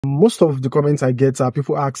Most of the comments I get are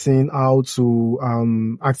people asking how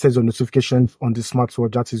to access your notifications on the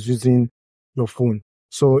smartwatch that is using your phone.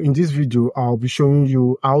 So in this video, I'll be showing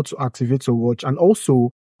you how to activate your watch and also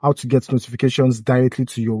how to get notifications directly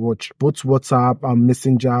to your watch, both WhatsApp,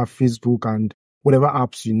 Messenger, Facebook, and whatever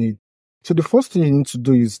apps you need. So the first thing you need to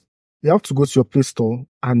do is you have to go to your Play Store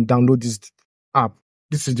and download this app.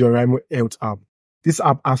 This is the Oraimo Health app. This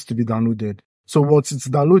app has to be downloaded. So once it's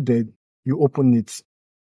downloaded, you open it.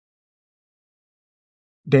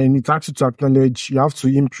 Then it asks you to acknowledge. You have to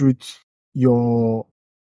input your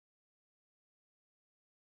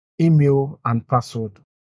email and password.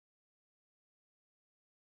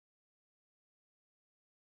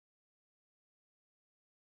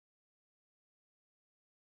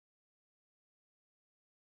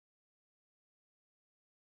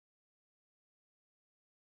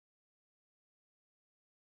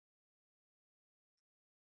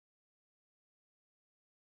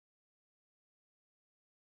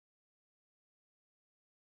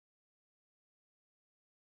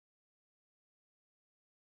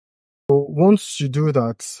 So once you do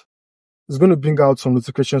that, it's going to bring out some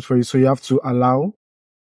notifications for you. So you have to allow,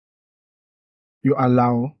 you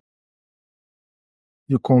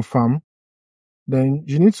confirm. Then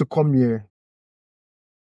you need to come here.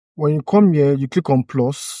 When you come here, you click on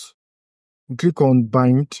plus, you click on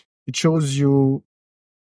bind. It shows you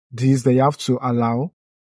this that you have to allow.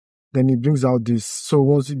 Then it brings out this. So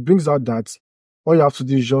once it brings out that, all you have to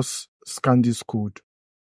do is just scan this code.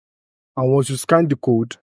 And once you scan the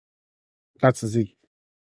code, that is it.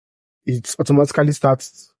 It automatically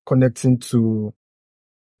starts connecting to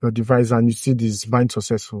your device and you see this bind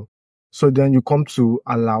successful. So then you come to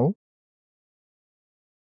allow.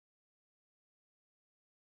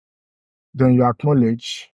 Then you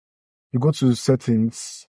acknowledge. You go to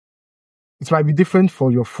settings. It might be different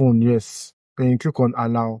for your phone, yes. Then you click on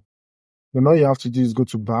allow. Then all you have to do is go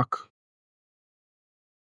to back.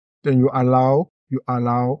 Then you allow.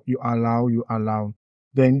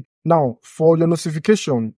 Then now for your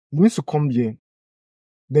notification, you need to come here.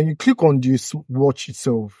 Then you click on this watch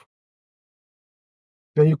itself.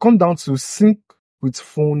 Then you come down to sync with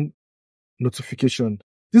phone notification.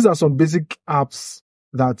 These are some basic apps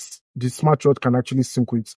that the smartwatch can actually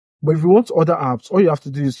sync with. But if you want other apps, all you have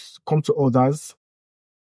to do is come to others.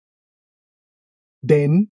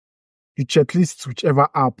 Then you checklist whichever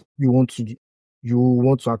app you want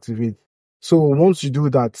to activate. So once you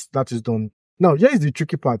do that, that is done. Now, here is the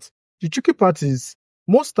tricky part. The tricky part is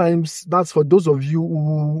most times that's for those of you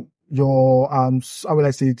who your how will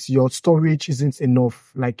I say it, your storage isn't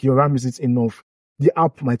enough, like your RAM isn't enough. The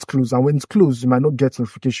app might close, and when it's closed, you might not get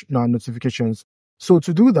notifications. So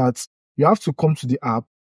to do that, you have to come to the app.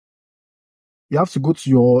 You have to go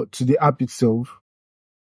to the app itself.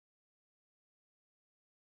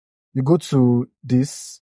 You go to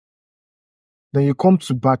this, then you come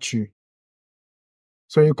to battery.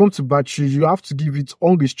 So when you come to battery, you have to give it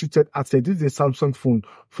unrestricted access. This is a Samsung phone.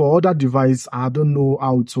 For other device, I don't know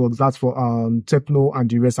how it works. That's for Techno and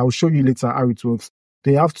the rest. I'll show you later how it works.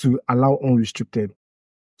 They have to allow unrestricted.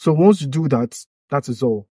 So once you do that, that is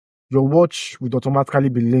all. Your watch would automatically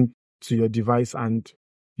be linked to your device and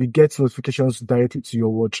you get notifications directly to your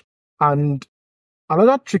watch. And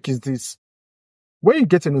another trick is this. When you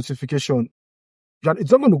get a notification,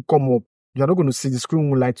 it's not going to come up. You're not going to see the screen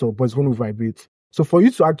will light up, but it's going to vibrate. So for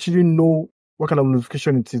you to actually know what kind of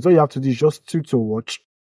notification it is, all you have to do is just tilt your watch.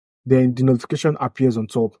 Then the notification appears on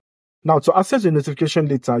top. Now to access your notification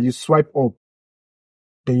later, you swipe up.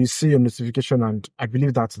 Then you see your notification and I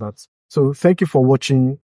believe that's that. So thank you for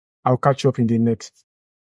watching. I'll catch you up in the next.